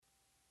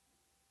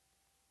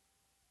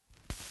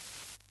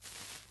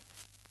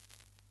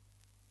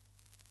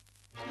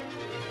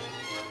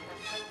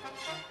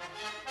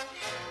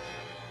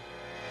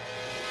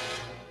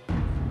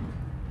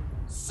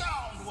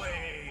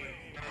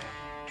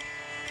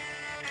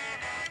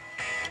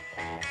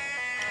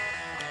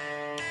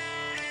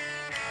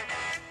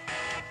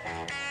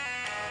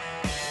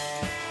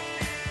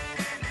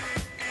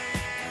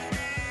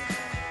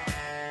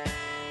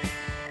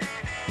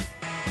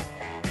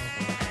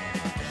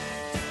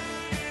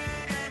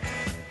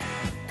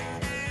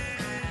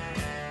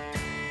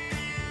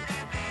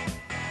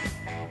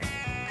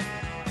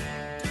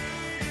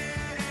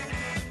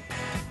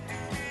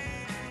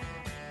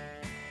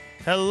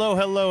Hello,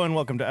 hello, and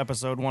welcome to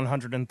episode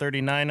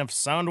 139 of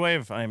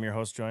Soundwave. I am your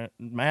host,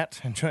 Matt,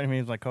 and joining me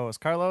is my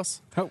co-host,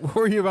 Carlos. What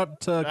were you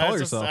about to call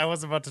yourself? I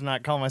was about to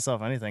not call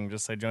myself anything,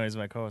 just say joining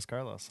my co-host,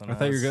 Carlos. And I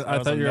thought you were good.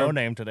 I thought you were no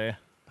name today.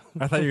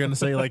 I thought you were going to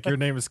say like your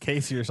name is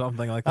Casey or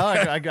something like Oh,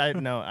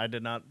 that. no, I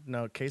did not.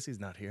 No, Casey's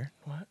not here.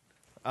 What?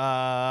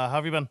 How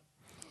have you been?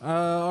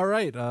 All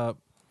right.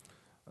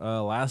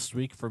 Last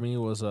week for me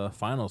was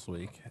finals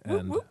week,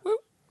 and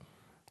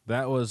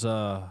that was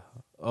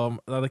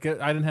like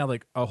I didn't have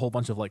like a whole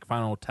bunch of like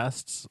final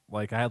tests.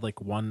 Like I had like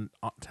one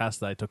test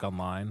that I took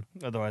online.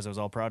 Otherwise, it was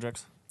all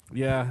projects.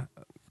 Yeah.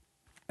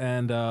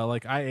 And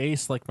like I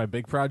aced like my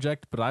big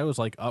project, but I was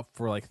like up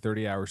for like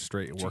 30 hours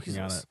straight working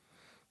on Jesus. it.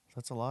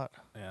 That's a lot.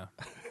 Yeah.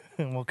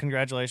 Well,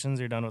 congratulations.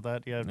 You're done with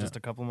that. You have just a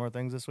couple more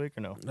things this week,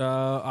 or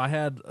no? I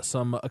had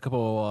a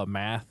couple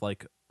math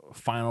like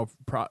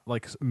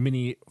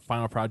mini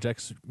final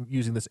projects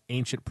using this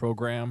ancient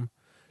program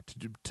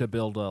to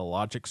build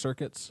logic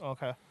circuits,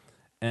 Okay.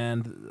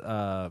 and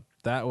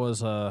that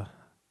was I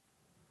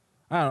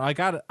don't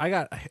know. I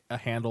got a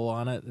handle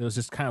on it. It was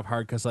just kind of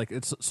hard because like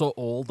it's so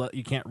old that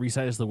you can't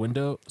resize the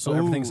window, so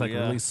everything's like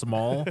really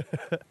small.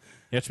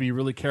 You have to be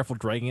really careful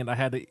dragging it. I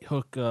had to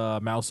hook a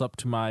mouse up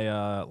to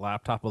my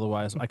laptop,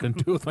 otherwise I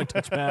couldn't do it with my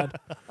touchpad.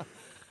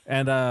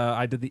 And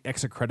I did the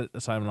extra credit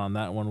assignment on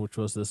that one, which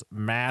was this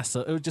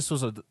massive. It just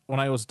was when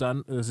I was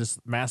done, it was this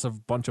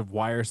massive bunch of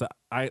wires that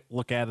I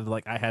look at it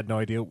like I had no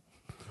idea,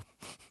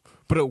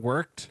 but it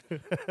worked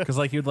because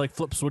like you'd like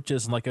flip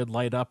switches and like it'd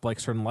light up like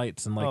certain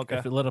lights and like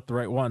if it lit up the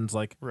right ones,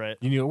 like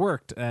you knew it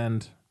worked.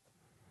 And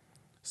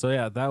so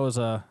yeah, that was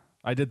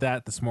I did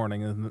that this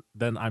morning, and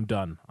then I'm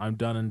done. I'm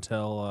done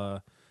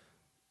until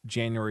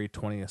January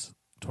 20th,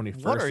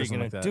 21st. What are you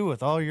going to do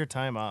with all your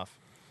time off?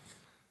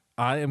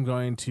 I am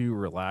going to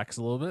relax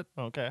a little bit.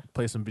 Okay.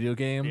 Play some video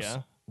games.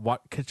 Yeah.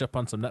 Catch up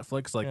on some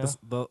Netflix. Like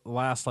the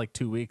last like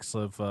 2 weeks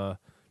have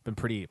been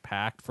pretty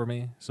packed for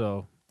me,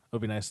 so it'll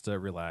be nice to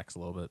relax a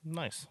little bit.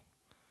 Nice.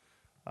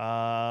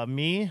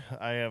 Me,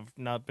 I have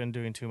not been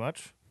doing too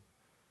much.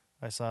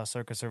 I saw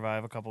Circus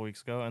Survive a couple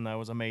weeks ago, and that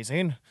was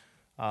amazing.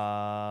 Pete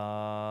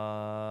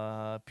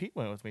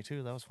went with me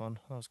too. That was fun.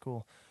 That was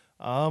cool.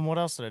 What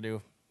else did I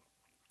do?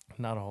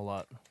 Not a whole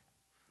lot.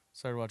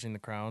 Started watching The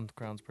Crown. The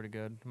Crown's pretty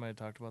good. I might have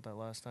talked about that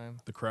last time.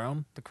 The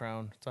Crown? The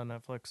Crown. It's on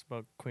Netflix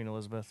about Queen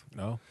Elizabeth.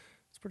 No.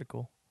 It's pretty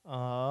cool.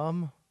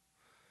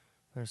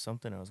 There's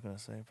something I was going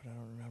to say, but I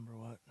don't remember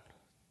what.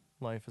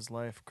 Life is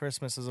life.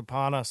 Christmas is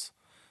upon us.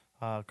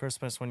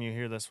 Christmas, when you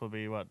hear this, will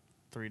be,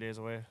 3 days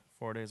away?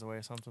 4 days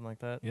away, something like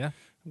that. Yeah.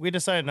 We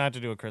decided not to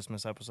do a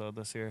Christmas episode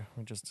this year.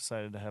 We just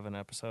decided to have an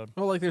episode.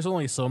 Well, like there's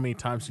only so many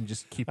times you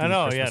just keep. I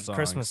know, Christmas songs.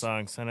 Christmas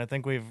songs, and I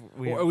think we've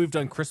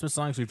done Christmas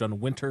songs. We've done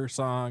winter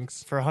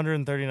songs. For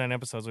 139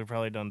 episodes. We've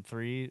probably done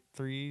three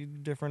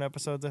different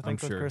episodes. I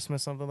think with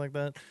Christmas, something like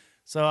that.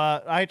 So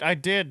I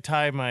did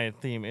tie my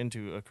theme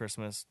into a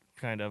Christmas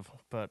kind of,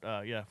 but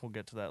we'll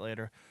get to that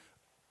later.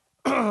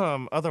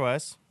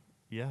 Otherwise,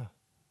 yeah.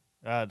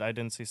 I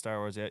didn't see Star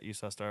Wars yet. You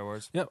saw Star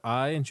Wars? Yep,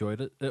 I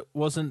enjoyed it. It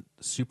wasn't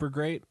super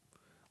great.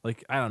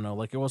 Like, I don't know.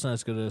 Like, it wasn't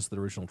as good as the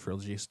original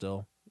trilogy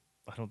still.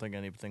 I don't think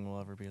anything will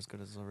ever be as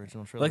good as the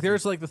original trilogy. Like,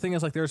 there's, like, the thing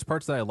is, like, there's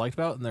parts that I liked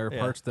about, and there are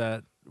parts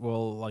that,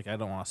 well, like, I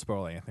don't want to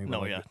spoil anything.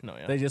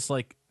 But They just,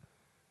 like,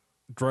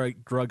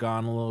 drug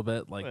on a little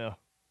bit. Like, I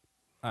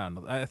don't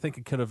know. I think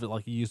it could have,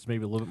 like, used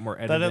maybe a little bit more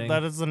editing.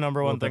 That is the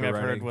number one thing I've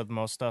heard with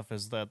most stuff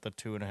is that the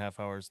 2.5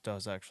 hours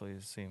does actually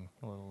seem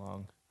a little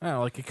long. I don't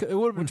know, like it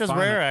would have been which is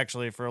rare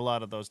actually for a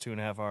lot of those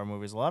 2.5 hour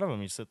movies. A lot of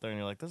them you sit there and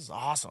you're like, this is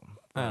awesome.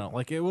 I don't know,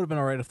 like it would have been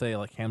alright if they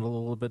like handled it a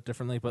little bit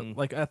differently, but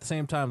like at the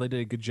same time they did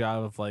a good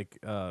job of like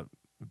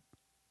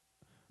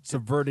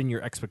subverting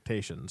your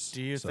expectations.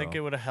 Do you think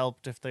it would have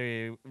helped if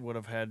they would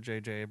have had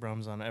J.J.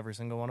 Abrams on every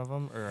single one of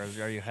them, or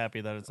are you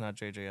happy that it's not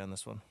J.J. on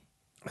this one?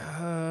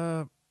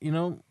 You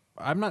know,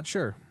 I'm not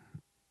sure.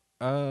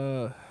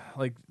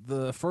 Like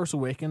the Force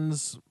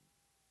Awakens,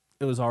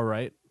 it was all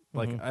right.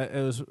 Like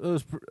it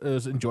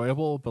was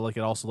enjoyable, but like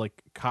it also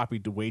like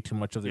copied way too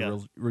much of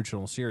the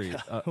original series.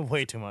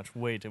 Way too much.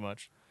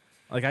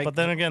 Like but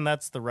then again,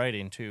 that's the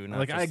writing too. Not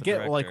like just I the get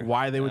director. like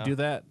why they would do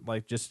that,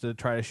 like just to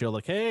try to show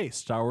like, hey,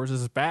 Star Wars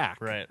is back.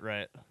 Right.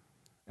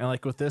 And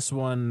like with this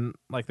one,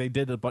 like they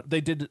did a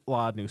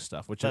lot of new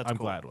stuff, which I'm cool.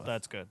 glad with.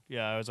 That's good.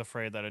 Yeah, I was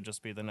afraid that it'd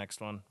just be the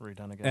next one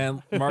redone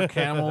again. And Mark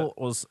Hamill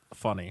was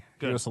funny.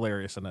 Good. He was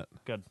hilarious in it.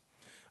 Good.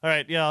 All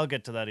right. Yeah, I'll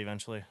get to that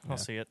eventually. I'll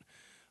see it.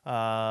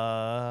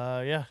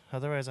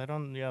 Otherwise I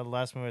don't. Yeah, the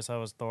last movie I saw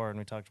was Thor, and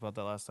we talked about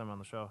that last time on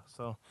the show.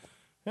 So,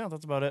 yeah,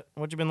 that's about it.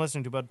 What you been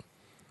listening to, bud?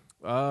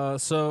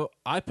 So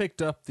I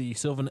picked up the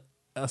Sylvan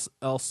Elsa.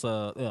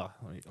 Esso.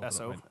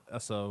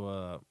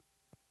 Esso.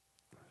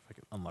 If I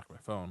can unlock my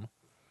phone.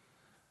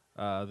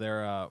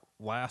 Their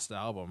last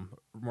album,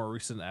 more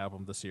recent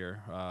album this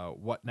year.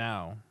 What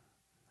Now?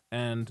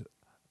 But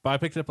I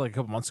picked it up like a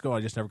couple months ago.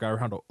 I just never got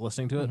around to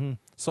listening to it.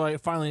 So I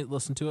finally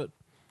listened to it.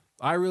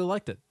 I really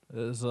liked it.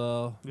 is this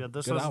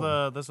good was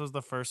album. this was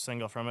the first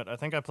single from it. I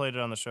think I played it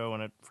on the show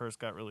when it first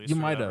got released. You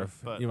might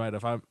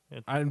have.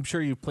 I'm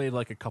sure you played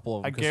like a couple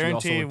of them. I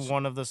guarantee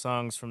one of the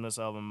songs from this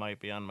album might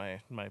be on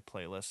my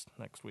playlist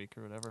next week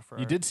or whatever.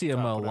 You did see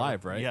him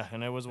live, right? Yeah,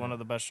 and it was one of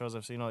the best shows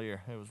I've seen all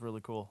year. It was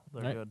really cool.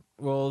 They're good.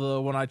 Well,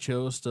 the one I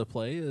chose to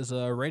play is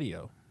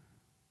Radio.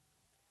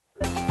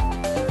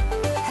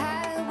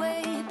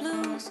 Highway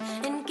blues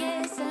and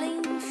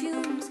gasoline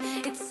fumes.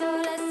 It's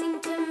all I seem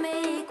to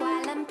make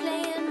while I'm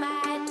playing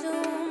my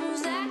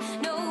tunes. I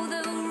know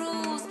the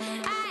rules,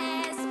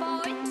 I asked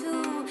for it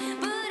too,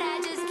 but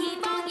I just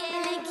keep on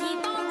yelling,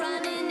 keep on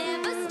running,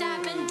 never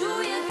stopping.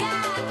 Do you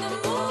got the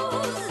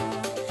moves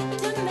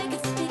to make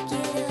it stick,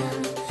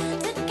 yeah?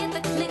 To get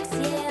the clicks,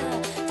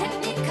 yeah?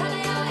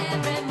 Technically, your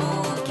every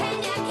move,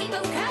 can you keep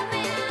 'em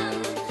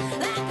coming?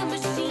 Like a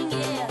machine,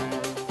 yeah.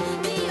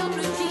 Be your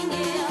routine,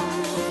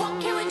 yeah. What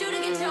can we do to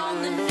get you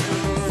on the news?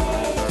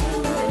 Say it to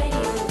the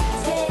radio,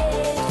 say it to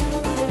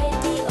the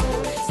radio,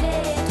 say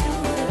it to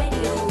the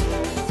radio.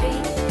 3,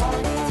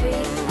 1, 3,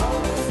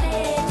 oh. Say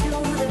it to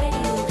the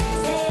radio,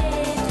 say it to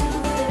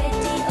the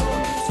radio,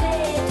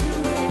 say it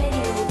to the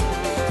radio.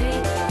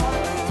 3, 1,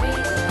 3,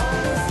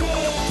 oh.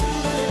 Say it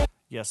to the.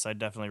 Yes, I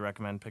definitely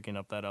recommend picking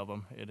up that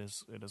album. It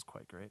is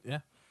quite great. Yeah.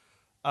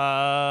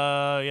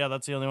 Yeah,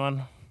 that's the only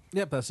one.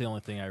 Yep, that's the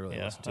only thing I really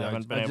listened to. I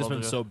haven't been I've just able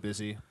been to- so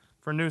busy.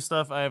 For new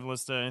stuff, I haven't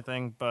listed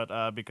anything,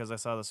 but because I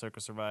saw the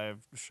Circus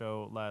Survive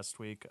show last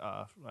week,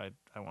 I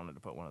wanted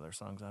to put one of their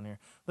songs on here.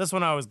 This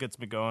one always gets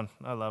me going.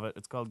 I love it.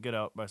 It's called Get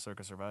Out by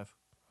Circus Survive.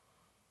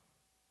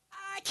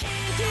 I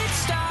can't get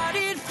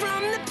started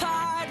from the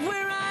part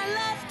where I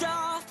left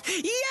off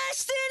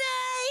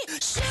yesterday.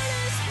 Should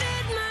have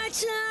spent my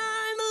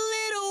time a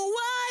little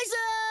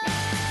wiser.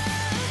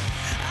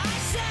 I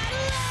sat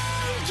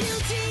alone,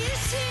 guilty as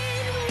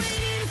sin,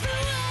 waiting for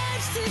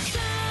words to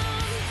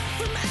come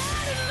from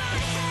out of my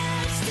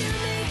head, still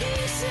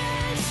making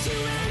sense to anyone.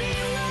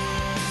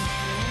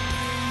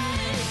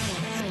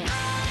 I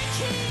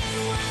can't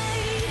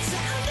wait to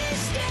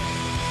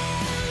understand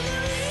the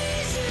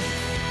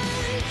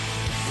reason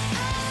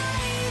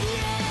I've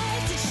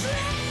yet to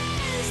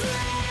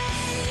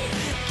translate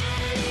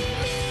any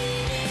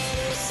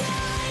meaning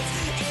signs.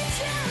 It's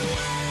not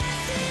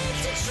worth it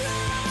to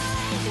try.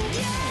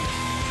 Get out.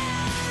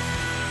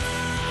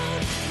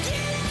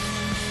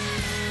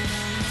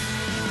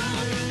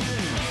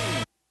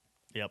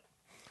 Yep.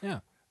 Yeah.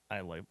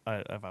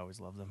 I've always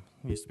loved them.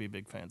 Used to be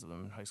big fans of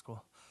them in high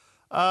school.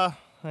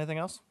 Anything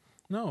else?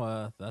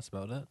 No, that's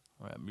about it.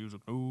 All right,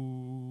 music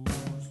news.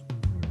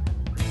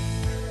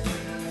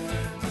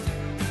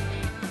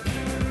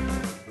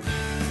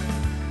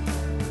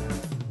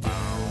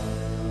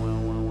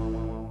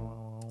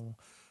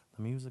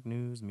 The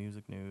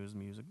music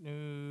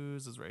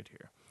news is right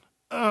here.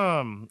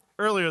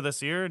 Earlier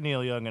this year,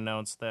 Neil Young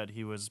announced that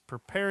he was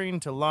preparing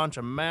to launch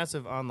a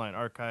massive online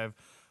archive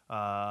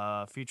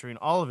featuring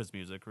all of his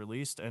music,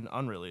 released and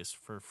unreleased,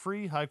 for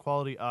free,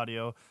 high-quality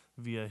audio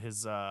via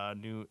his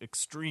new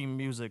Extreme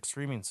Music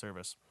streaming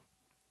service.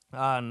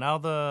 Now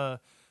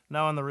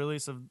on the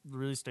release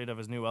date of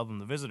his new album,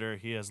 The Visitor,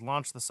 he has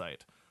launched the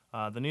site.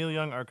 The Neil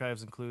Young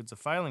Archives includes a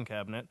filing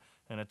cabinet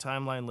and a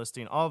timeline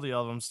listing all the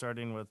albums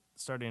starting in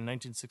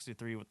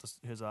 1963 with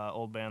his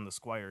old band, The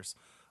Squires,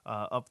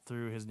 up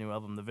through his new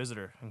album, The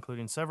Visitor,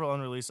 including several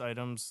unreleased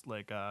items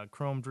like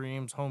Chrome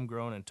Dreams,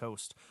 Homegrown, and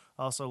Toast.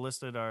 Also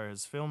listed are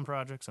his film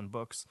projects and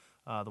books.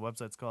 The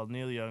website's called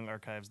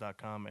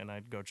neilyoungarchives.com, and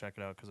I'd go check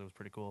it out because it was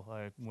pretty cool.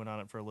 I went on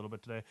it for a little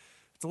bit today.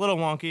 It's a little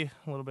wonky,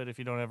 a little bit if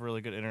you don't have a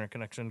really good internet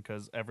connection,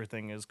 because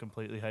everything is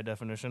completely high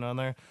definition on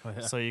there. Oh,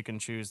 yeah. So you can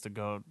choose to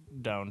go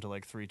down to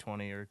like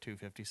 320 or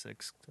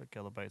 256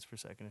 kilobytes per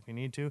second if you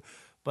need to.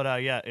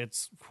 But yeah,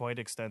 it's quite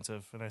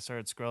extensive. And I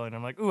started scrolling.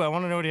 I'm like, ooh, I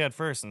want to know what he had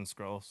first. And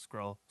scroll.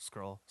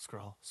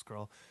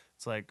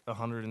 It's like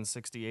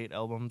 168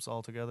 albums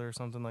altogether or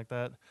something like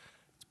that.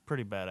 It's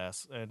pretty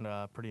badass and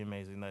pretty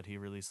amazing that he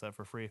released that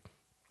for free.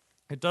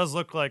 It does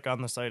look like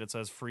on the site it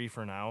says free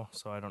for now.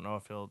 So I don't know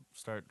if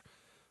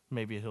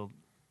maybe he'll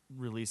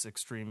release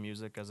Extreme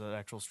Music as an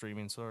actual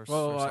streaming source.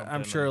 Well, or something.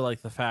 I'm sure,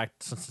 like, the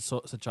fact, since it's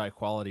such high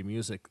quality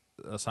music,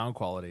 sound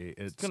quality,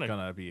 it's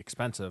gonna be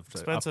expensive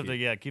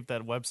to keep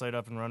that website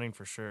up and running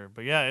for sure.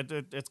 But yeah,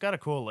 it's got a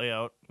cool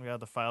layout. We got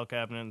the file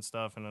cabinet and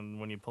stuff, and then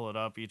when you pull it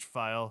up, each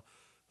file,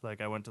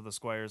 like I went to the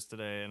Squires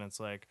today, and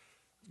it's like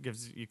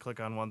you click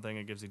on one thing,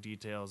 it gives you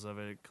details of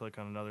it. Click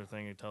on another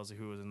thing, it tells you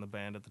who was in the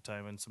band at the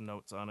time and some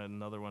notes on it.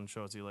 Another one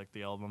shows you like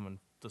the album and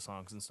the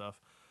songs and stuff.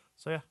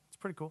 So yeah, it's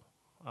pretty cool.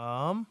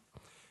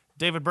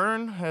 David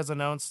Byrne has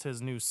announced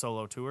his new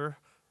solo tour.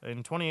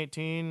 In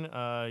 2018,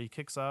 he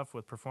kicks off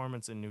with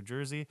performance in New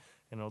Jersey,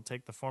 and it'll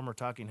take the former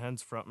Talking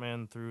Heads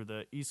frontman through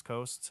the East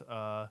Coast.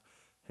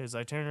 His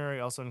itinerary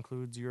also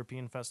includes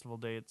European festival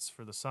dates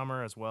for the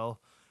summer as well.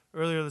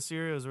 Earlier this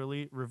year, it was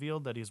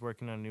revealed that he's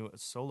working on a new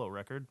solo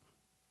record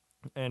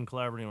and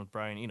collaborating with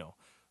Brian Eno.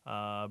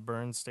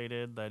 Byrne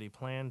stated that he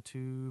planned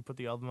to put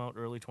the album out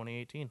early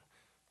 2018.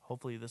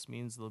 Hopefully this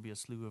means there'll be a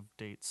slew of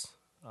dates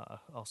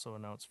also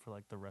announced for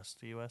like the rest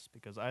of the U.S.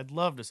 because I'd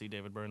love to see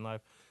David Byrne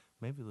live.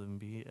 Maybe he'll even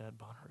be at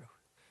Bonnaroo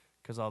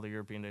because all the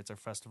European dates are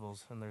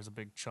festivals, and there's a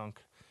big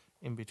chunk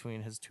in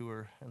between his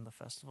tour and the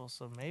festival.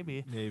 So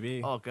maybe.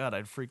 Oh, God,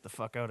 I'd freak the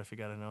fuck out if he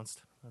got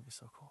announced. That'd be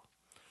so cool.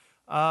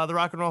 The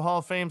Rock and Roll Hall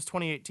of Fame's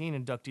 2018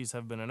 inductees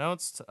have been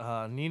announced.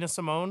 Nina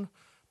Simone,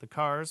 The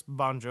Cars,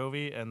 Bon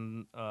Jovi,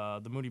 and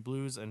the Moody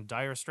Blues and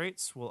Dire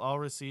Straits will all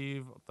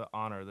receive the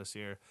honor this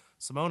year.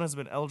 Simone has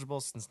been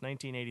eligible since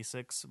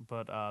 1986,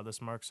 but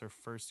this marks her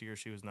first year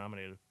she was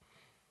nominated.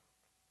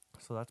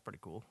 So that's pretty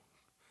cool.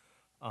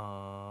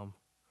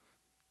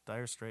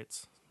 Dire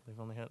Straits,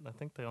 I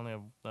think they only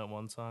have that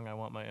one song, I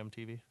Want My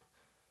MTV.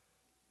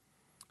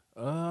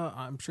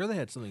 I'm sure they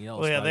had something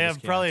else. Well, yeah, they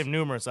probably have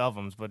numerous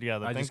albums, but yeah,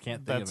 I just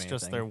can't think that's of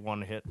just anything. their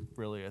one hit,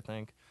 really, I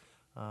think.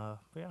 But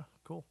yeah,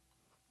 cool.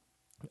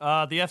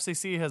 The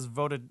FCC has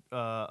voted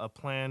a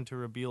plan to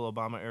repeal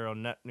Obama-era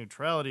net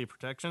neutrality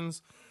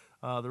protections.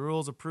 The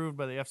rules approved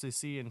by the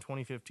FCC in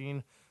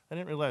 2015. I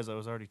didn't realize that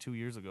was already 2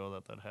 years ago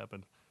that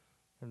happened,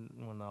 and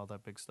when all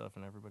that big stuff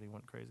and everybody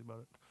went crazy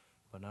about it.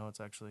 But now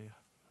it's actually,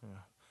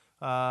 yeah.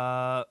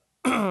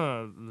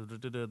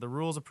 The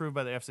rules approved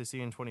by the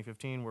FCC in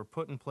 2015 were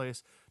put in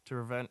place to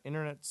prevent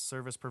internet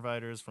service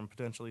providers from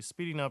potentially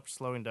speeding up,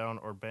 slowing down,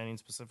 or banning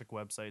specific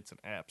websites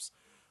and apps.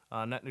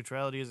 Net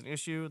neutrality is an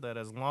issue that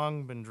has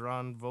long been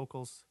drawn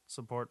vocal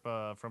support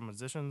from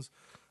musicians.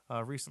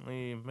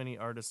 Recently, many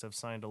artists have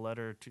signed a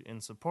letter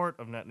in support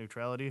of net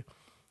neutrality.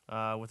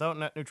 Without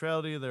net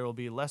neutrality, there will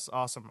be less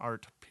awesome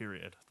art,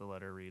 period, the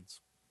letter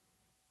reads.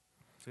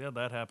 So yeah,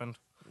 that happened.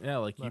 Yeah,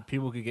 like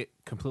people could get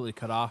completely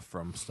cut off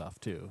from stuff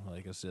too.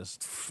 Like it's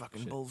just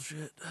fucking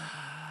bullshit.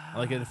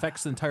 Like it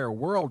affects the entire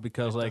world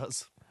because like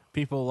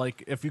people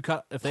like if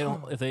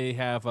they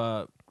have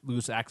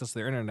lose access to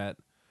their internet,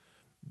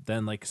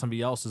 then like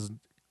somebody else is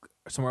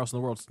somewhere else in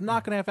the world's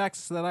not going to have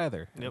access to that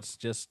either. Yep. It's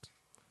just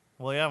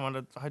well,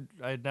 yeah.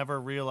 I never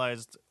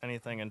realized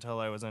anything until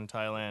I was in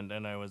Thailand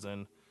and I was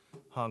in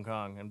Hong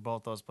Kong, and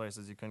both those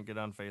places you couldn't get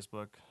on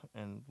Facebook,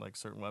 and like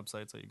certain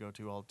websites that you go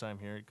to all the time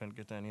here, you couldn't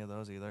get to any of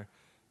those either.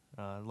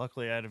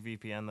 Luckily, I had a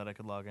VPN that I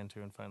could log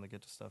into and finally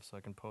get to stuff so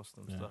I can post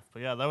and stuff.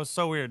 But yeah, that was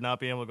so weird not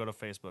being able to go to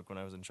Facebook when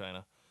I was in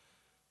China.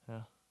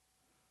 Yeah.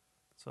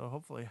 So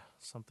hopefully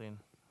something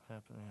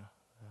happened.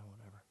 Yeah,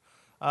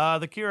 whatever.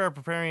 The Cure are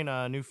preparing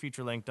a new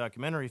feature-length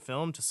documentary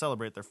film to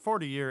celebrate their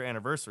 40-year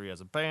anniversary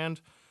as a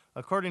band.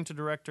 According to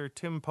director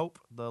Tim Pope,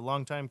 the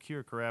longtime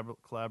Cure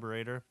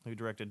collaborator who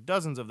directed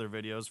dozens of their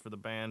videos for the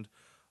band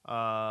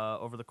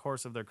over the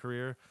course of their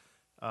career,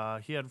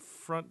 he had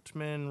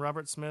frontman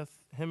Robert Smith.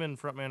 Him and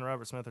frontman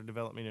Robert Smith are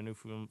developing a new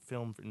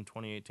film in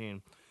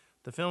 2018.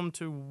 The film,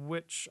 to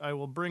which I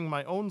will bring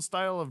my own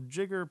style of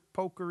jigger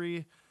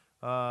pokery.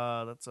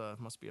 That's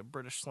must be a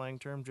British slang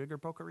term, jigger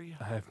pokery.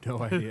 I have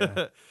no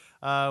idea.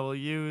 We'll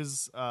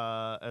use,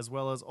 as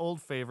well as old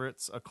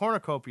favorites, a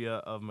cornucopia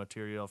of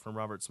material from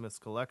Robert Smith's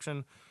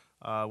collection,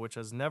 which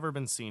has never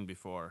been seen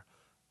before.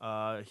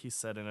 He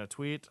said in a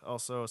tweet,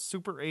 also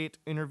Super 8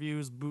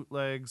 interviews,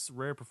 bootlegs,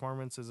 rare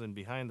performances, and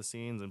behind the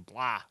scenes, and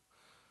blah.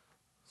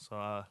 So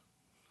I'm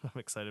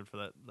excited for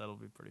that. That'll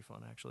be pretty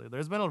fun, actually.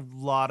 There's been a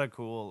lot of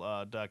cool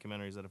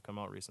documentaries that have come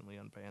out recently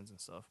on bands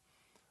and stuff.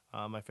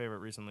 My favorite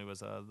recently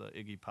was the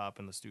Iggy Pop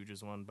and the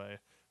Stooges one by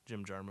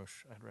Jim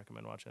Jarmusch. I'd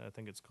recommend watching it. I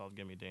think it's called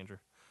Gimme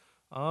Danger.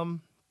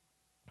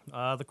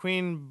 The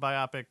Queen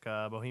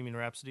biopic Bohemian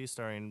Rhapsody,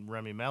 starring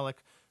Rami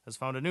Malek, has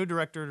found a new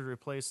director to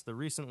replace the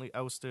recently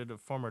ousted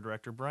former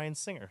director Bryan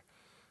Singer.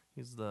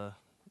 He's the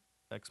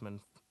X-Men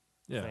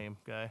fame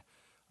guy.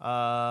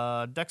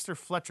 Dexter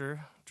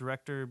Fletcher,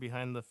 director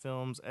behind the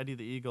films Eddie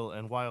the Eagle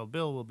and Wild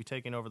Bill, will be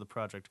taking over the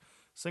project.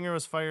 Singer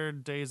was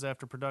fired days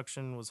after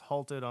production was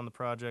halted on the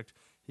project.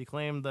 He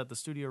claimed that the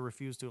studio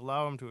refused to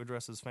allow him to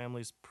address his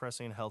family's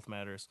pressing health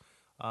matters,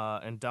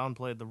 and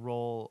downplayed the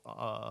role.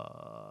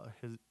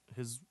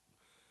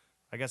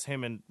 I guess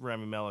him and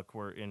Rami Malek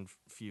were in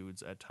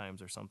feuds at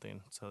times or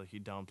something, so he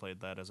downplayed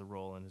that as a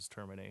role in his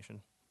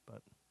termination.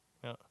 But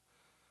yeah,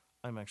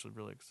 I'm actually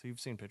really excited. You've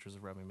seen pictures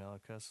of Rami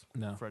Malek as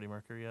Freddie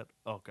Mercury yet?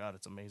 Oh God,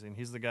 it's amazing.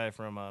 He's the guy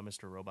from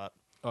Mr. Robot.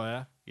 Oh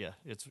yeah, yeah.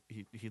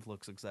 He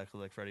looks exactly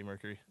like Freddie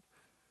Mercury.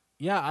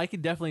 Yeah, I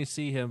could definitely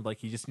see him. Like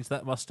he just needs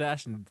that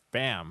mustache, and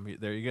bam,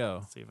 there you go.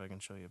 Let's see if I can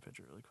show you a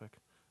picture really quick.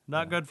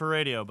 Not good for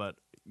radio, but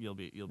you'll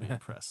be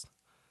impressed.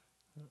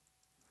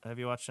 Have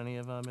you watched any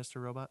of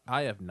Mr. Robot?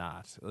 I have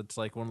not. It's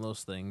like one of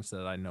those things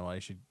that I know I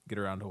should get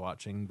around to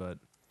watching, but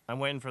I'm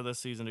waiting for this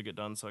season to get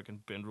done so I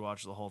can binge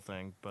watch the whole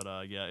thing.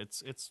 But yeah,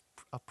 it's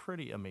a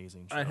pretty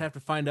amazing show. I'd have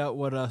to find out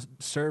what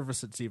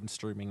service it's even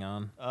streaming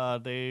on.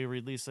 They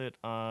release it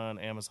on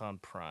Amazon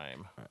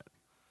Prime. All right.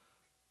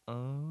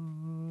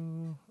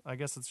 I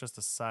guess it's just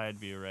a side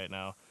view right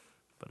now.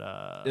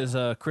 But does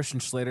Christian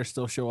Slater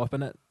still show up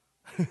in it?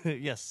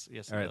 Yes.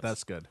 All right,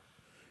 that's good.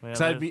 Yeah,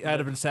 Because I'd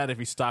have been sad if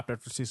he stopped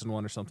after season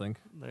 1 or something.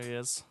 There he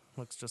is.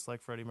 Looks just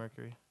like Freddie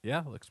Mercury.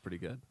 Yeah, looks pretty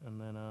good. And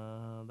then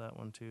that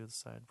one too, the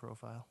side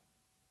profile.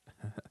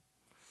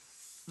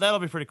 That'll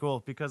be pretty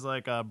cool because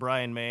like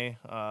Brian May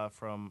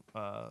from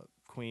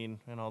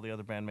Queen and all the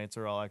other bandmates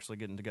are all actually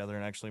getting together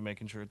and actually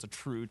making sure it's a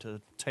true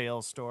to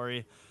tale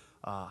story.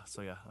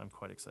 So yeah, I'm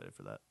quite excited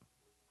for that.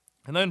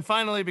 And then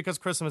finally, because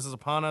Christmas is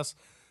upon us,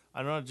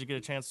 I don't know, did you get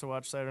a chance to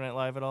watch Saturday Night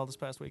Live at all this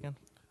past weekend?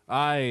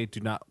 I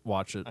do not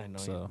watch it. I know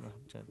so.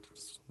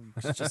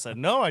 you just said,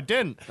 no, I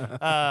didn't.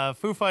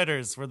 Foo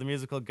Fighters were the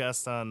musical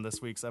guests on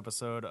this week's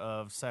episode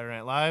of Saturday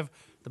Night Live.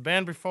 The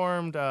band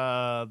performed,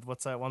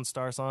 what's that one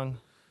Star song?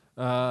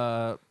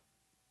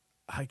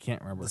 I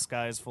can't remember. The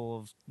sky is full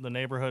of, the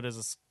neighborhood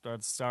is, or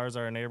the stars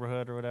are a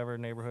neighborhood or whatever.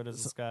 Neighborhood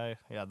is the sky.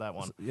 Yeah, that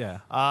one. Yeah.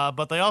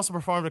 But they also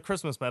performed a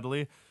Christmas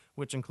medley,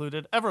 which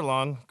included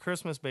Everlong,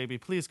 Christmas Baby,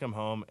 Please Come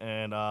Home,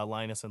 and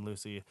Linus and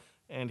Lucy.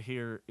 And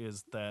here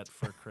is that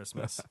for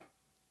Christmas.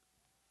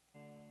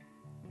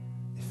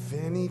 If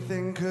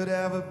anything could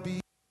ever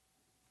be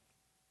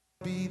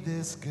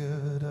this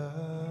good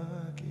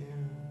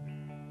again,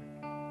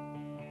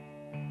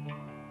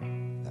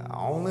 the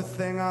only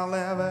thing I'll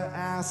ever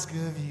ask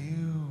of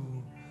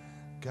you,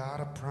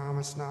 gotta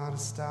promise not to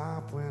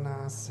stop when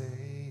I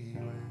say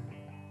when.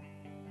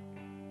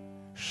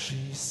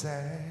 She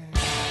said,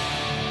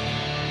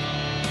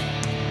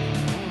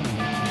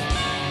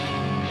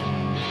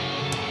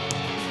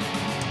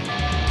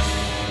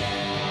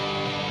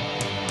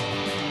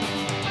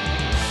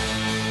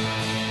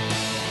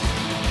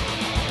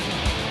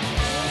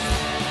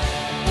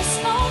 The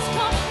snow's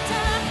coming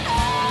down.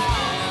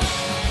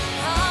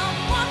 I'm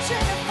watching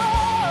it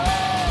fall.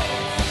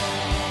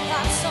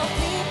 Got some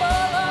people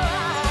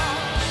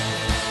around.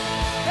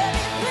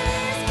 Baby,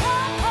 please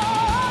come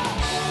home.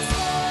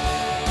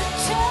 The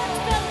church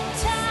bell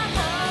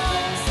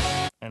chimes.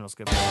 And we'll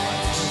skip that line.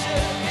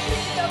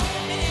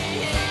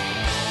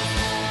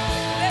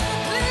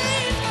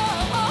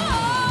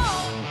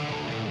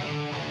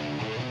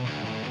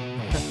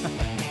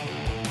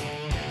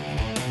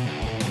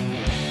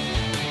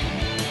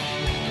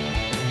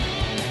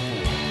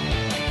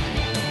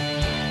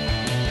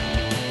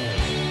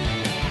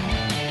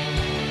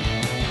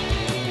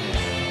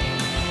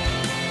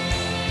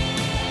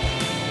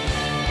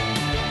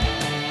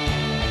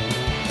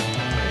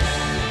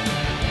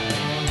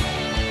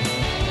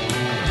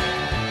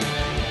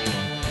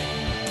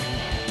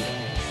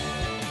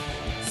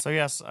 So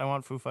yes, I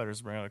want Foo Fighters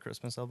to bring out a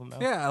Christmas album now.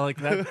 Yeah, I like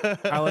that.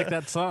 I like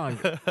that song.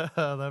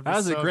 That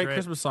was a great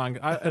Christmas song.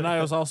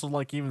 I was also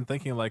like even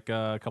thinking like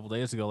a couple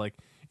days ago, like,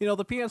 you know,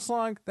 the Peanuts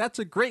song. That's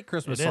a great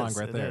Christmas song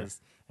right there. Is.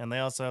 And they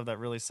also have that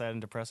really sad and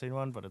depressing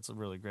one, but it's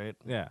really great.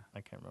 Yeah, I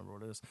can't remember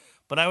what it is.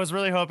 But I was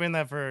really hoping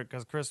that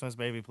because Christmas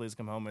Baby Please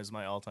Come Home is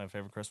my all-time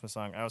favorite Christmas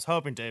song. I was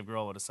hoping Dave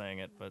Grohl would have sang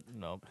it, but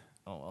nope.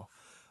 Oh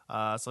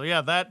well. So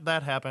yeah,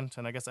 that happened,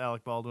 and I guess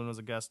Alec Baldwin was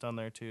a guest on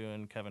there too,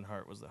 and Kevin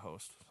Hart was the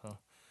host. So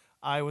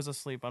I was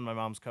asleep on my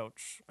mom's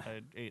couch.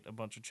 I ate a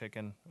bunch of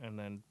chicken and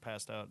then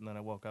passed out, and then I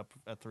woke up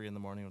at 3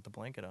 a.m. with the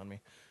blanket on me.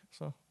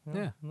 So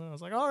yeah. And I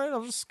was like, all right,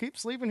 I'll just keep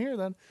sleeping here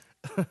then.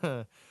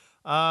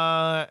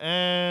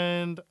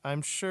 And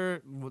I'm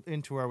sure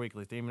into our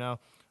weekly theme now.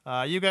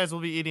 You guys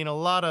will be eating a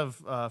lot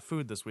of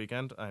food this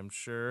weekend. I'm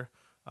sure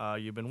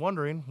you've been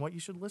wondering what you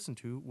should listen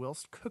to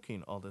whilst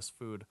cooking all this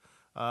food.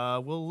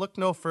 We'll look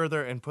no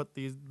further and put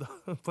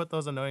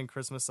those annoying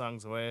Christmas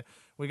songs away.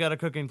 We got a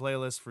cooking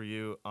playlist for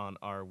you on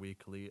our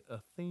weekly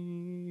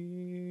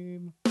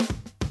theme.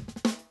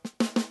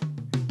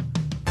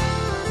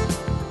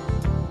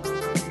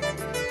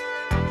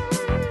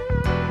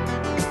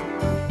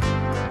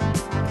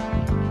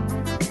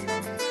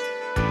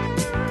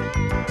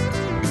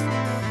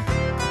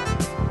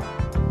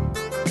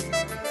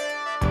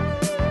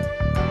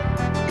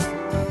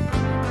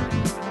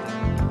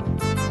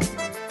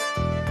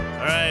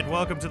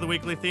 Welcome to the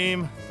weekly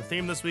theme. The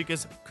theme this week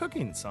is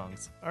cooking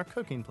songs, our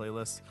cooking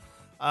playlist.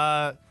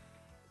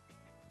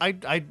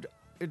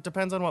 It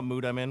depends on what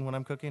mood I'm in when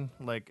I'm cooking.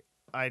 Like,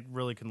 I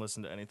really can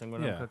listen to anything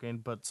when I'm cooking,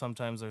 but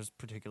sometimes there's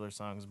particular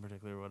songs and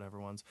particular whatever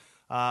ones.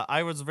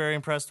 I was very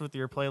impressed with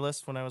your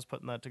playlist when I was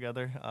putting that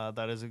together.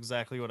 That is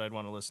exactly what I'd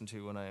want to listen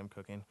to when I am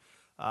cooking.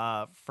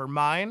 For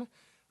mine,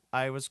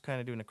 I was kind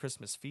of doing a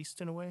Christmas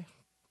feast in a way,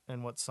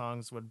 and what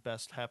songs would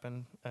best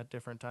happen at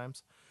different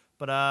times.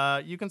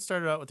 But you can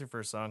start it out with your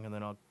first song, and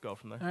then I'll go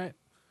from there. All right.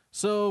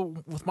 So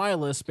with my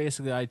list,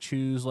 basically, I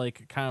choose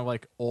like kind of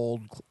like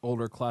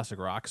older classic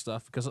rock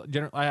stuff because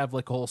I have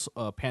like a whole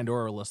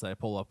Pandora list that I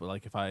pull up.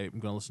 Like if I'm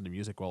going to listen to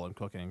music while I'm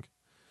cooking,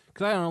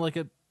 because I don't know, like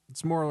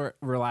it's more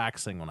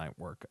relaxing when I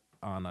work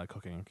on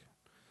cooking.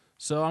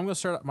 So I'm going to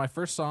start. My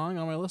first song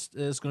on my list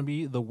is going to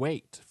be "The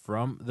Weight"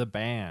 from The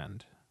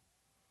Band.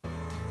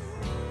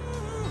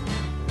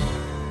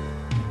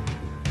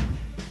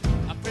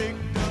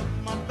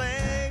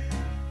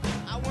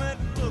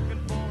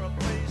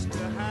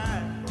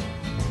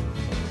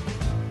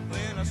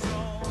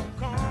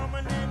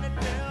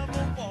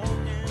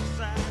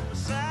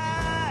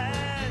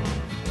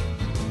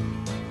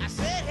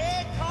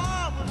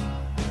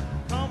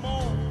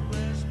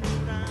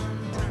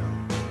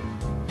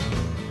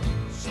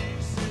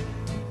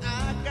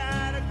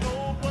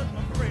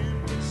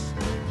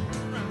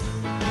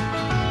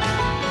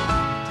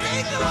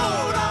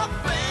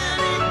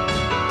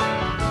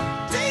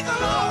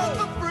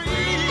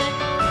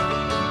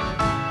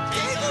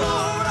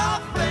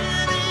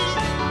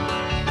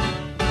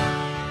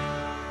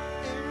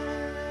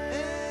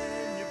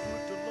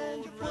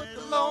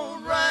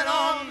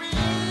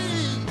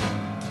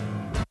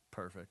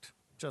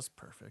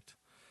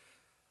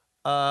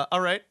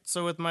 All right.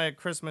 So with my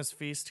Christmas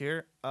feast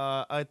here,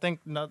 I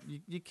think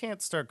you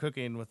can't start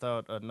cooking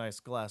without a nice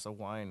glass of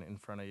wine in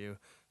front of you.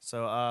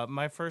 So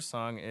my first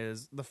song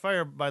is "The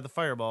Fire" by the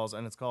Fireballs,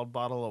 and it's called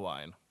 "Bottle of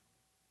Wine."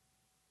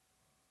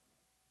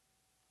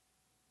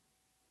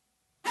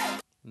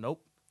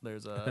 Nope.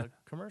 There's a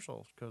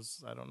commercial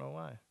because I don't know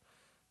why.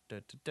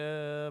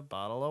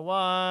 Bottle of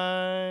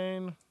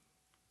wine.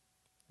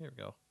 Here we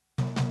go.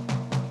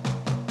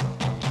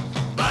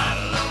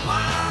 Bottle of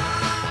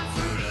wine,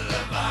 fruit of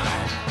the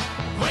vine.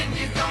 When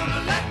you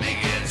gonna let me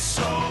get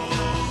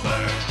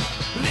sober?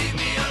 Leave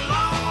me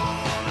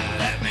alone and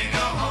let me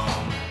go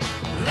home.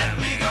 Let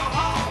me go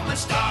home and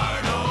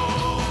start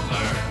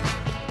over.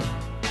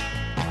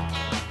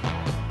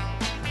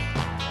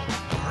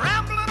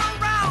 Rambling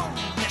around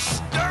this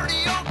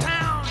dirty old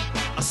town,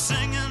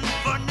 singing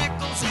for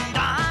nickels and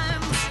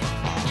dimes.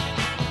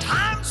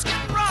 Times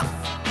get rough,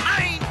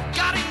 I ain't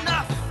got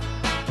enough.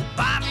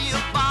 Buy me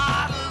a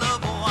bottle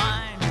of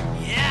wine,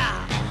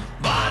 yeah.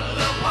 Bottle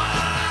of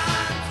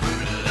wine,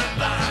 fruit of the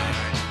vine.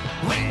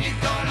 When you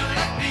gonna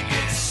let me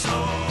get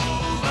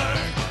sober?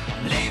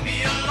 Leave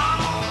me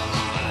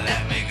alone,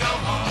 let me go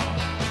home.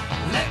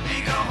 Let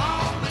me go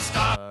home and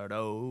start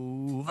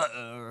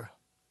over.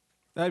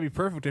 That'd be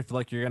perfect if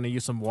like you're gonna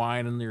use some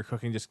wine and you're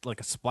cooking just like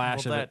a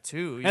splash Well, of that it,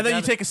 too. and then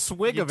you take a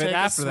swig of it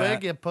after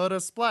that. You put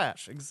a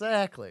splash.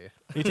 Exactly.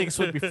 You take a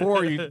swig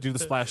before you do the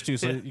splash too,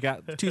 so you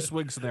got 2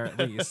 swigs in there at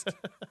least.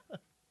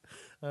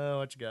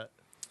 What you got?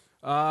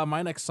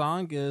 My next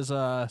song is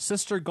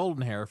Sister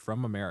Goldenhair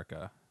from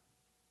America.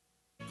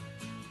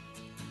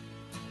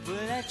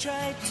 Well, I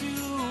tried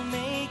to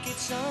make it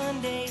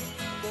Sunday,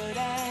 but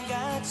I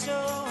got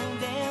so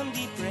damn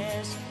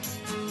depressed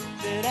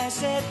that I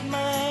set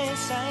my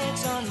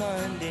sights on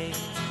Monday,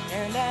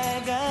 and I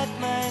got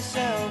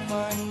myself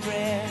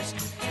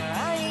undressed.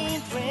 I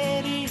ain't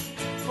ready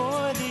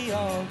for the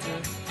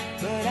altar,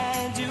 but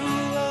I do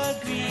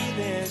agree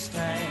there's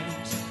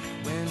times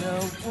when a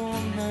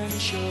woman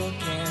sure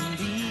can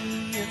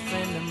be a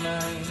friend of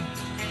mine.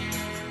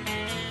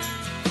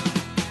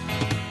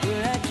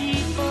 But I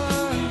keep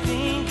on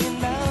thinking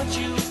about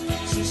you,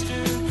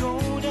 Sister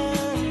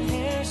Golden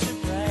Hair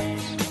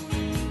Surprise,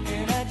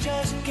 and I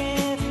just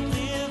can't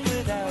live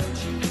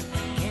without you.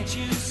 Can't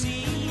you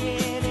see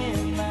it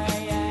in my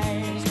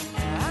eyes?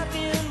 I've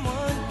been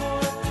one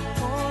poor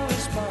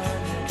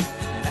correspondent,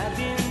 and I've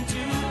been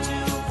too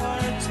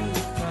hard to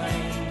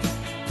find,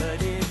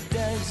 but it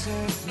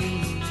doesn't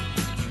mean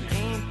you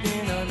ain't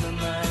been on my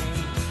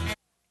mind.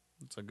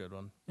 It's a good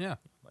one. Yeah.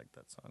 I like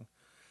that song.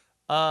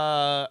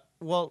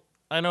 Well,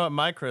 I know at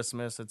my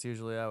Christmas it's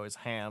usually always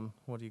ham.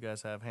 What do you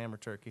guys have, ham or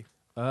turkey?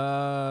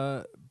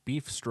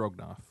 Beef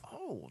stroganoff.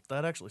 Oh,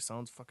 that actually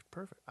sounds fucking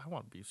perfect. I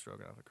want beef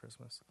stroganoff at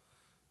Christmas.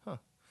 Huh.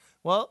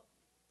 Well,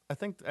 I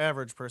think the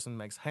average person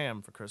makes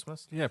ham for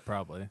Christmas. Yeah,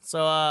 probably.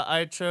 So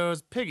I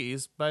chose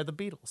Piggies by the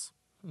Beatles.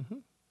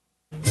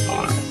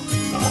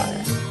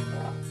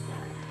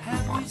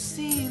 Have you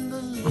seen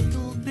the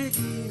little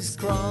piggies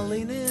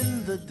crawling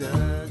in the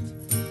dirt?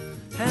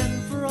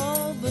 And for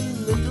all the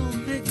little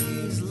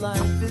piggies,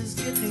 life is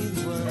getting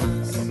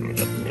worse.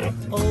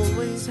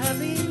 Always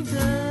having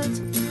dirt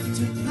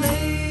to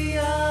play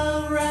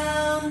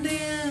around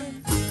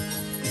in.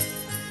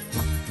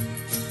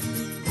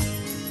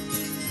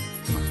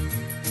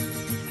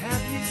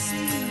 Have you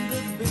seen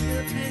the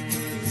bigger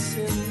piggies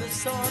in the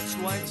socks,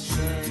 white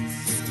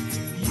shirts?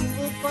 You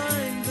will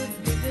find the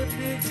bigger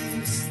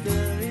piggies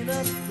stirring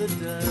up the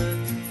dirt.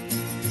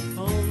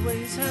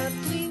 Always have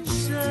clean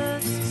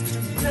shirts to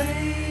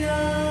play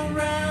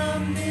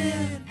around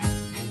in.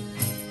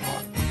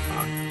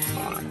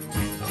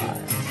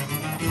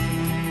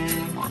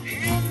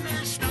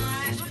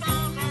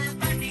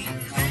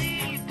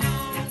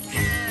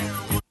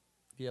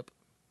 Yep.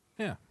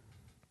 Yeah.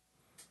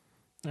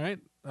 All right.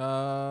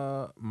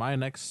 My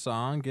next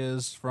song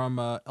is from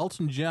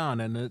Elton John,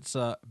 and it's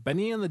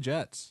Benny and the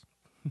Jets.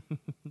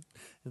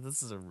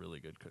 This is a really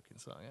good cooking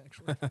song,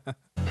 actually.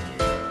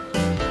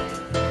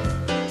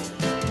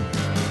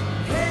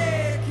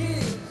 Hey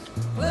kids,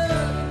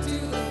 welcome to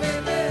the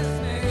famous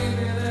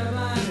maybe they're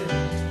blinded,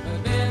 but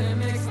Benny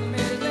makes them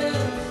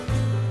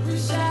images. We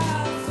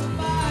shout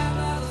survive,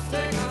 let us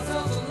take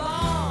ourselves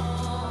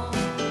along.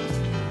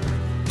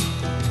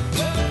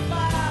 We'll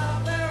fight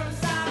out there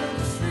inside of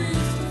the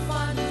streets to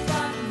find who's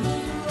right and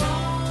who's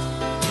wrong.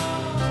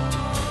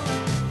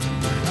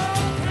 Oh,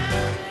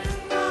 Captain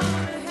Ron,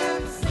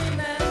 haven't seen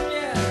that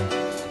yet.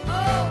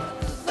 Oh,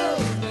 the soul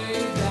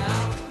laid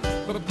out.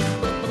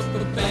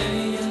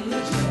 Benny and the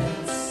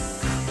Jets.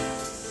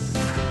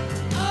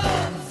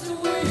 Oh,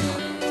 sweet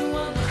and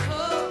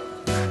wonderful.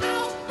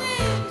 Oh,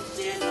 baby,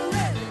 she's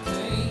really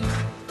clean.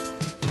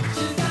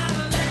 She's got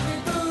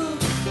electric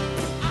boots.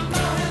 I'm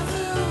gonna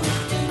zoom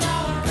in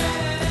all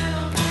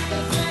around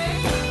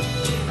magazine.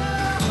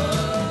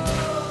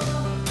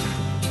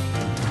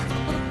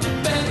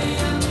 Benny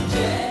and the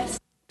Jets.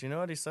 Do you know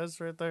what he says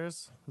right there?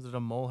 Is it a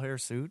mole hair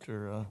suit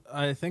or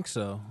I think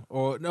so.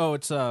 Or no,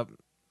 it's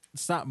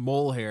not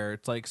mole hair.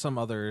 It's like some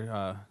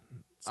other.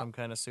 some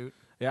kind of suit?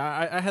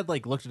 Yeah, I had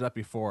like looked it up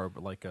before,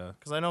 but like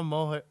Because I know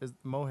mohair.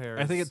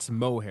 I think it's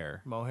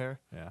mohair. mohair.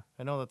 Yeah.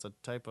 I know that's a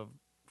type of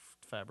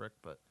fabric,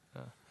 but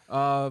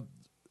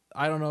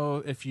I don't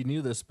know if you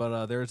knew this,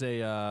 but there's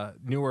a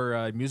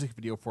newer music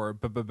video for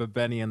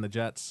Benny and the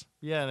Jets.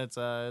 yeah, and it's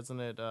isn't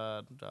it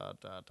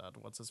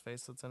what's his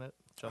face that's in it?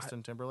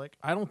 Justin Timberlake.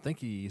 I don't think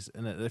he's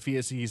in it. If he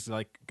is, he's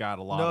like got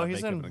a lot. No, of he's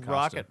makeup in and a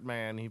costume. Rocket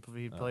Man. He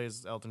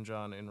plays Elton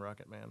John in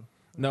Rocket Man.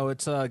 No,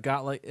 it's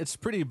got like it's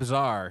pretty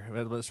bizarre,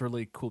 but it's a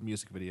really cool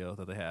music video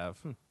that they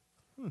have.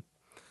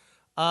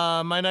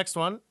 My next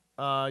one.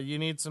 You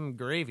need some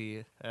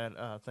gravy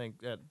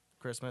at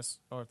Christmas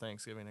or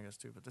Thanksgiving, I guess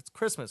too. But it's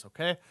Christmas,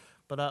 okay?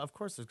 But of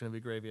course, there's going to be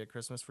gravy at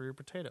Christmas for your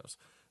potatoes.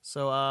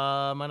 So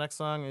my next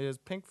song is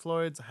Pink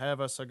Floyd's "Have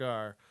a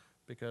Cigar,"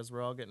 because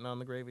we're all getting on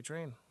the gravy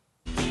train.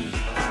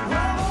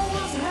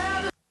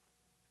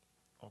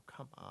 Oh,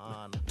 come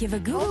on! Give a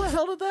How Google the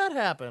hell did that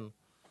happen?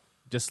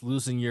 Just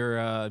losing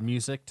your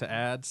music to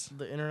ads.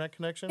 The internet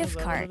connection? Gift Is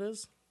that card. what it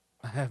is?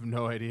 I have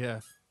no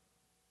idea.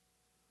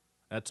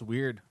 That's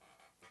weird.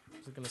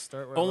 Is it going to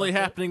start? Where I Only left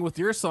it? happening with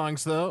your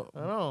songs, though. I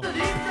don't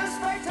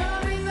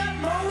know.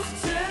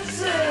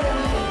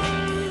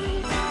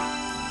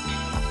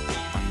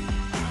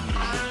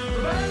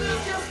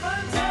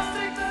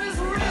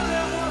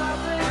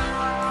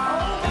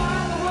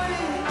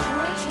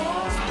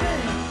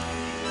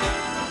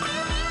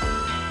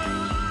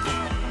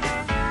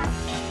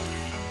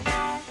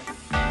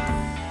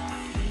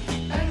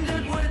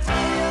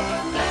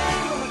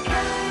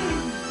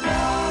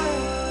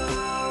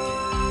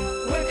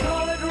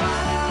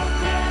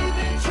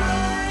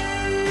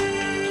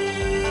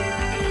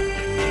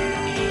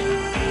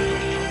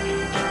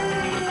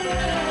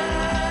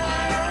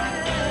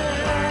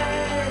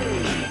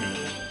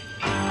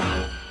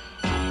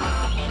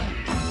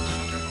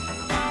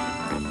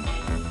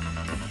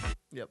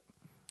 Yep,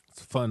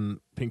 It's a fun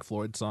Pink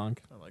Floyd song.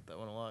 I like that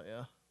one a lot.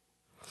 Yeah.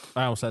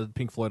 I almost had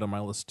Pink Floyd on my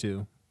list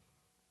too.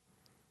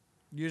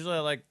 Usually, I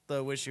like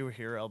the "Wish You Were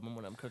Here" album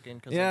when I'm cooking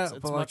because Yeah, it's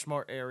but, like- much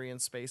more airy and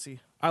spacey.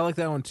 I like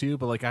that one too,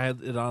 but like I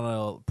had it on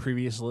a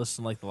previous list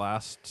in like the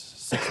last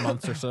 6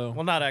 months or so.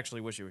 Well, not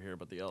actually "Wish You Were Here,"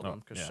 but the album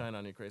because yeah. "Shine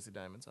On You Crazy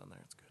Diamonds" on there.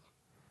 It's good.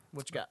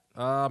 What you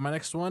got? My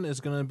next one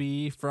is gonna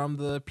be from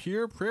the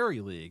Pure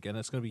Prairie League, and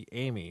it's gonna be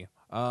Amy.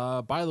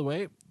 By the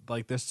way,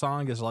 like this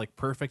song is like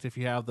perfect if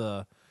you have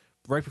the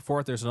right before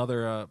it. There's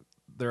another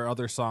their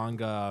other song,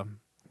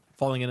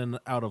 "Falling In and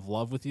Out of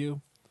Love with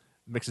You,"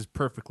 mixes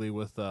perfectly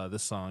with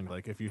this song.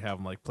 Like if you have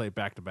them like play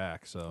back to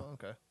back. So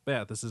Okay. but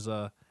yeah, this is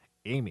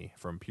Amy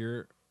from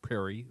Pure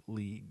Prairie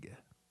League.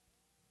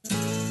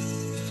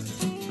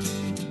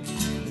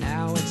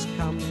 Now it's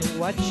come to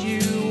what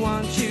you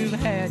want, you've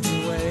had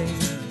your way.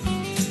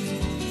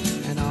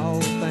 And all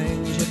the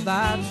things you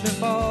thought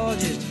before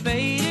just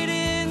faded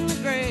in the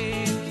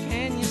grave.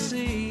 Can you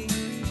see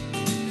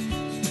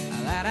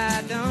that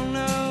I don't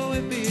know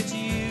if it's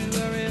you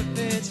or if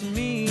it's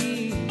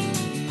me?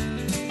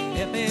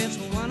 If it's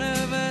one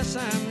of us,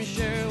 I'm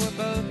sure we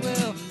both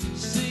will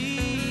see.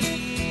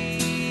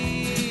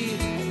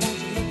 Won't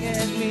you look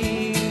at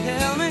me and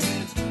tell me,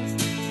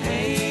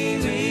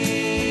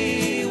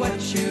 Amy,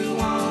 what you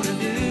wanna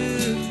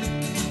do?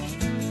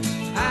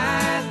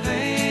 I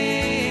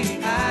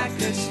think I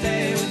could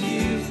stay with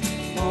you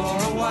for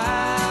a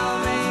while,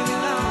 maybe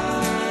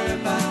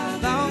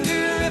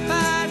longer if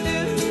I do,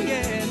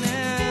 yeah.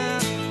 Now,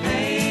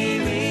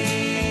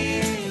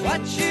 Amy,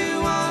 what you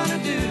wanna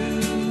do?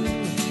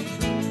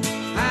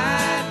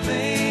 I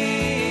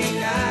think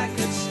I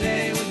could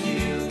stay with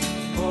you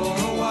for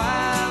a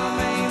while,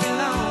 maybe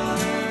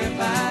longer if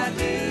I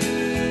do.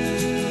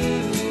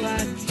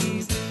 I'd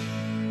keep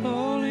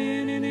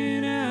falling in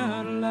and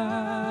out of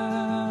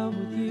love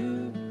with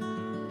you,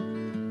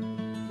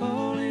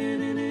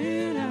 falling in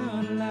and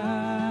out of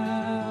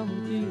love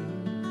with you.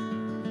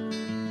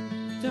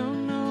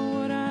 Don't know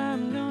what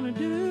I'm gonna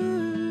do.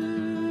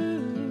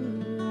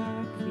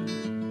 I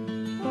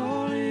keep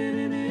falling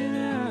in and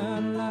out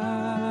of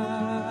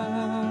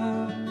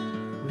love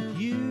with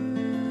you.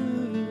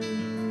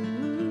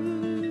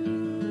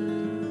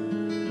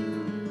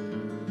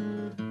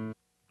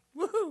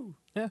 Woohoo!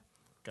 Yeah,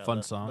 God, fun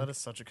that- song. That is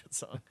such a good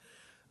song.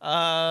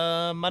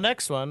 My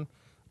next one,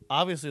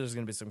 obviously, there's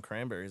going to be some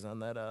cranberries on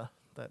that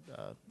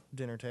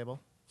dinner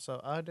table. So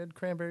I did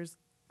Cranberries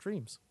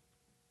Dreams.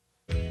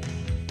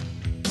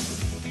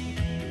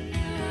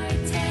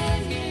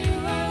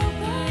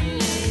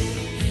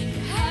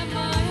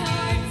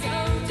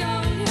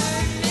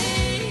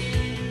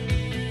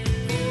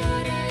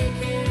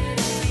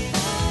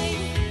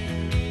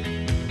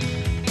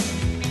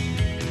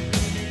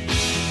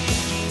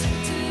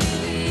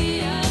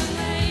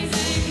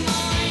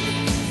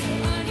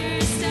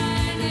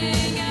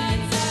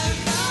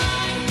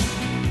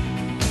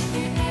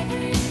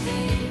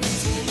 Everything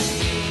to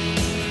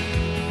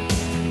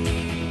me.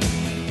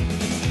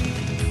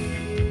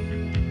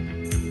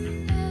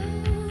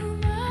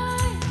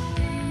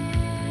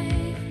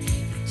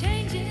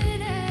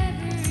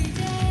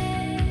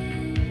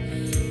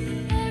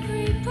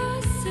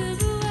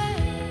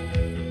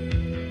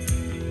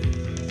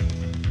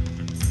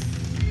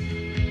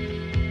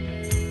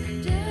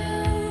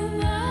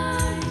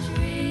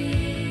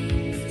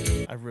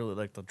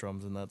 like the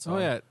drums in that song. Oh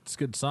yeah, it's a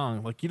good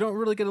song. Like you don't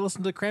really get to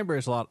listen to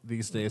Cranberries a lot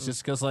these days,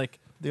 just because like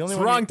The only it's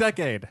one the wrong you-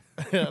 decade.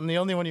 And the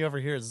only one you ever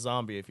hear is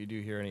Zombie, if you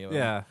do hear any of them.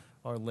 Yeah.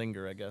 Or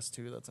Linger, I guess,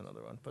 too. That's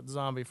another one. But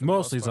Zombie, for the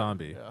Mostly most part,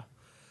 Zombie. Yeah.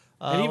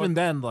 And even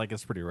then, like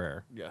it's pretty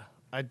rare. Yeah.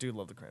 I do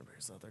love the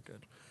Cranberries, though. They're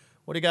good.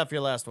 What do you got for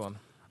your last one?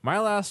 My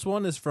last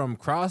one is from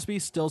Crosby,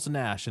 Stills, and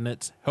Nash, and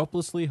it's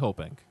 "Hopelessly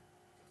Hoping."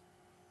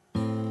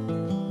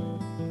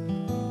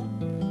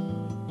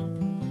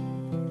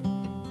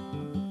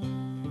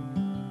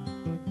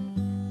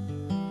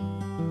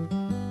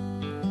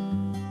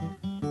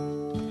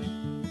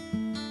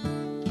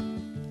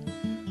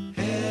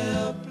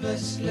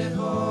 Helplessly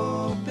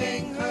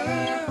hoping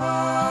her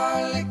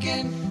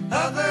harlequin,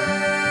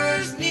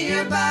 others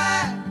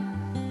nearby,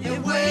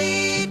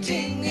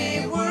 awaiting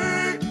a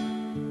word,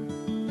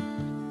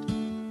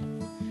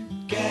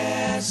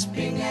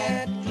 gasping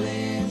at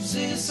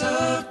glimpses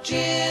of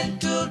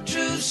gentle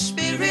true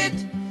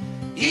spirit.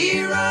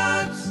 He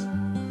runs,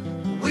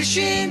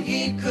 wishing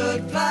he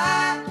could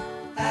fly,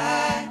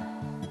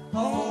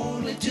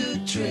 only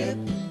to trip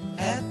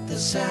at the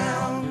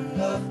sound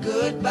of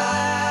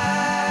goodbye.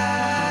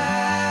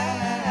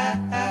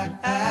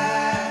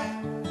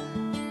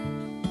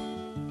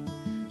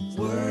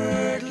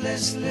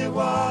 Wordlessly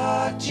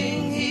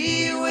watching,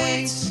 he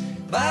waits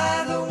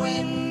by the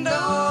window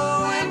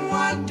and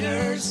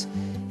wonders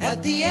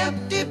at the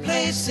empty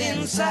place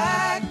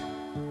inside.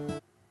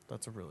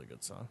 That's a really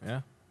good song.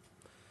 Yeah.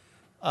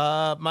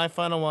 My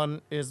final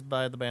one is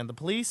by the band The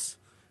Police.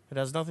 It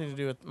has nothing to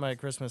do with my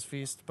Christmas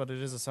feast, but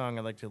it is a song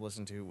I like to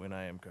listen to when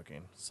I am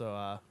cooking.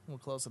 So we'll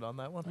close it on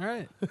that one. All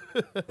right.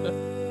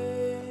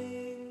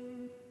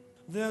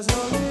 There's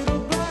a little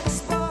black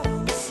spot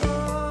on the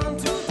sun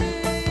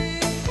today.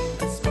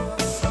 It's my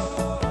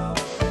soul.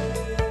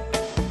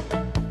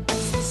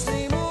 It's the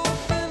same old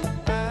thing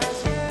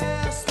as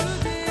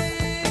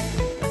yesterday.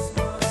 It's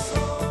my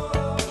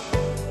soul.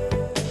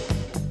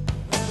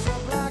 There's a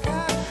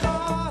black-eyed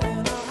caught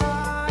in a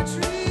high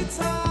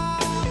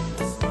treetop.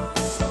 It's my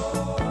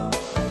soul.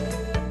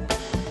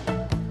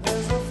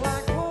 There's a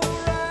flagpole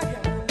rag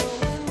and the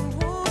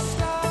wind won't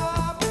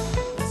stop.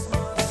 It's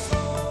my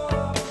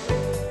soul.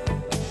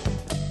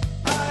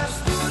 I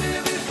stood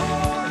here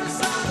before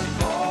inside the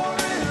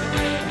pouring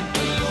rain.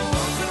 The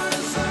world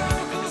turning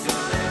circles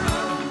running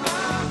round my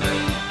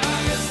brain. I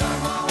guess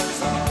I'm always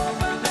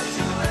hoping that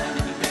you'll end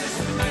this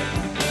rain.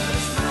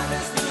 It's my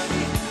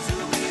destiny to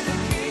be the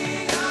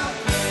king I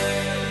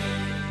play.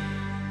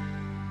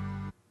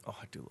 Oh,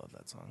 I do love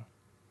that song.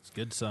 It's a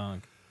good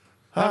song.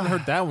 I haven't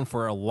heard that one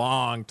for a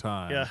long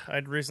time. Yeah,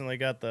 I'd recently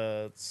got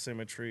the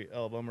Symmetry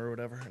album or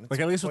whatever. And it's Like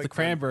at least with the quite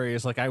good.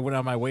 Cranberries, like I went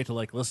on my way to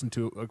like listen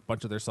to a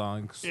bunch of their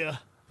songs. Yeah.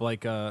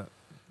 Like I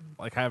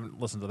haven't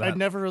listened to that. I'd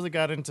never really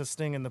got into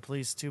Sting and the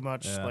Police too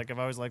much. Yeah. Like I've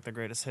always liked the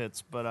greatest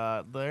hits, but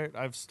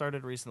I've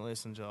started recently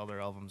listening to all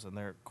their albums, and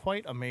they're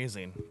quite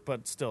amazing.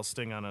 But still,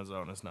 Sting on his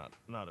own is not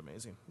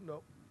amazing.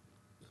 Nope.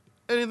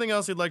 Anything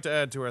else you'd like to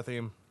add to our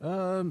theme?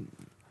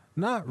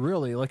 Not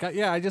really. Like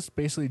I just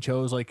basically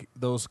chose like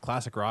those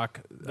classic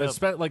rock, Yep.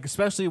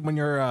 especially when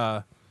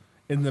you're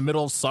in the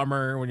middle of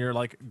summer when you're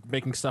like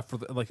making stuff for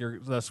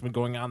that's been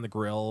going on the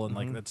grill and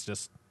like that's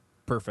just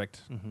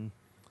perfect.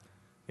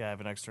 Yeah, I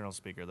have an external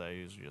speaker that I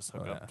usually just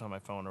hook up to my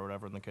phone or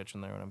whatever in the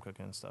kitchen there when I'm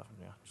cooking and stuff.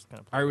 Yeah, just kind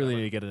of. I really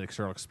need to get an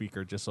external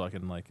speaker just so I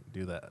can like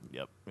do that.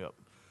 Yep.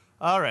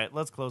 All right,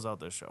 let's close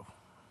out this show.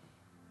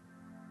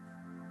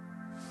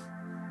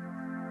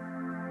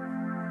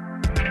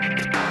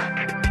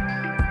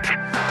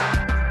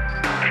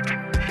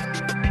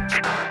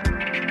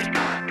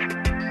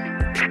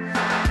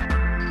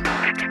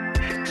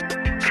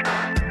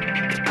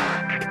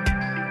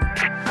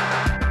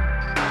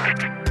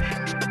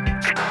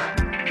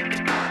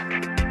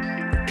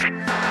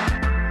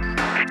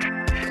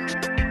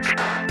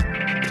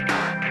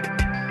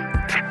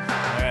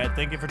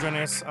 Thank you for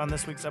joining us on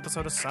this week's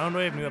episode of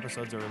Soundwave. New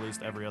episodes are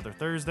released every other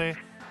Thursday.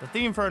 The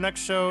theme for our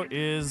next show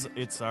is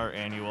it's our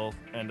annual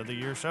end of the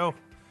year show.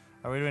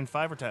 Are we doing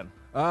 5 or 10?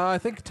 I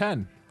think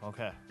 10.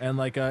 Okay. And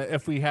like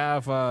if we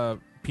have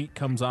Pete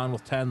comes on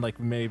with 10, like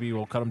maybe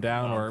we'll cut him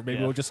down, or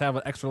maybe we'll just have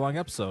an extra long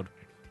episode.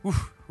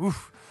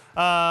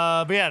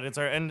 But yeah, it's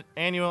our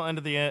annual end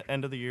of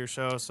the year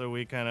show. So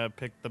we kind of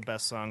pick the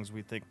best songs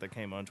we think that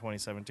came out in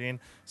 2017.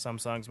 Some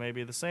songs may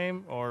be the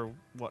same or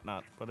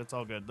whatnot, but it's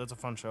all good. That's a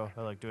fun show.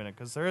 I like doing it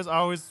because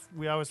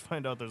we always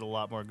find out there's a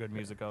lot more good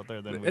music out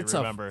there than we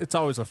remember. It's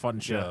always a fun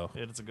show.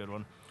 Yeah, it's a good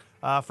one.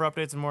 For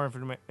updates and more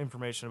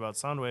information about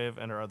Soundwave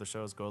and our other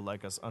shows, go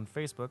like us on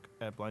Facebook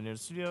at Blind Ninja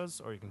Studios,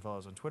 or you can follow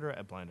us on Twitter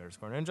at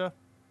Blind_Ninja.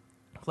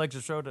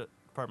 Flagship show to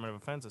Department of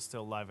Defense is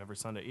still live every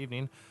Sunday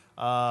evening.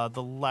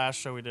 The last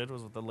show we did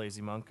was with the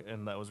Lazy Monk,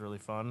 and that was really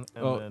fun.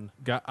 And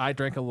then I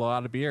drank a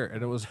lot of beer,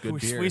 and it was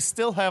good beer. we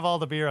still have all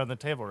the beer on the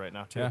table right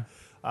now, too.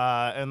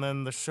 Yeah. And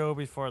then the show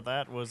before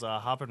that was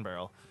Hop and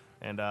Barrel,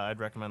 and I'd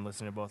recommend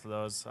listening to both of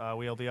those.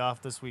 We'll be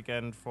off this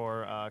weekend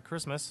for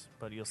Christmas,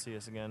 but you'll see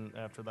us again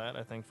after that,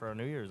 I think, for our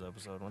New Year's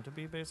episode. Won't it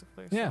be,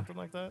 basically? Yeah. Something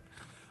like that.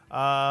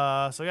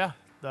 So, yeah.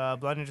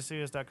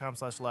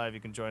 blindninjastudios.com/live. You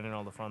can join in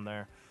all the fun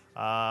there.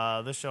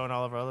 This show and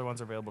all of our other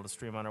ones are available to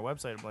stream on our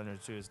website at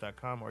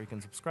blindninjastudios.com, or you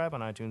can subscribe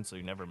on iTunes so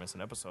you never miss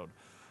an episode.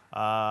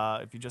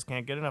 If you just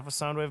can't get enough of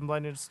Soundwave and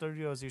Blind Ninja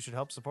Studios, you should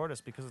help support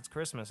us because it's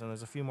Christmas and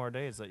there's a few more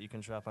days that you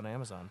can shop on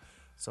Amazon.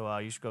 So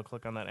you should go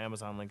click on that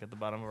Amazon link at the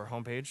bottom of our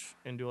homepage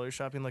and do all your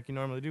shopping like you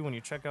normally do. When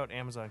you check out,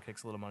 Amazon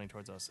kicks a little money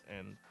towards us,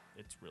 and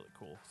it's really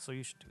cool. So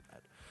you should do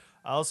that.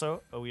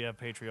 Also, we have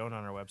Patreon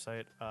on our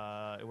website.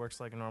 It works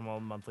like a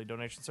normal monthly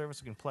donation service.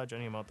 You can pledge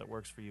any amount that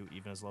works for you,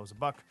 even as low as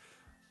 $1.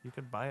 You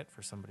could buy it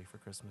for somebody for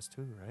Christmas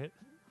too, right?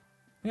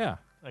 Yeah.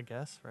 I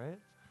guess, right?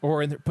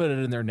 Or put it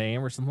in their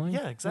name or something.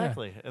 Yeah,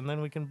 exactly. Yeah. And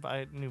then we can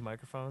buy new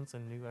microphones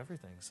and new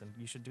everything. So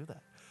you should do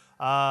that.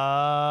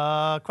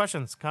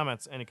 Questions,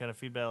 comments, any kind of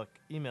feedback,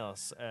 email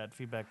us at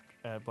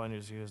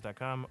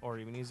feedback@blindninjastudios.com, or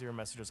even easier,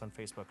 message us on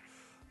Facebook.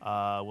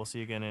 We'll see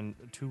you again in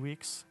 2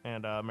 weeks,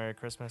 and Merry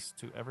Christmas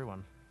to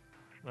everyone.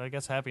 Well, I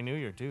guess Happy New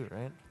Year too,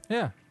 right?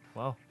 Yeah.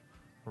 Well,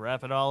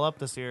 wrap it all up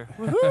this year.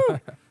 Woohoo! All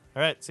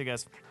right, see you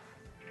guys.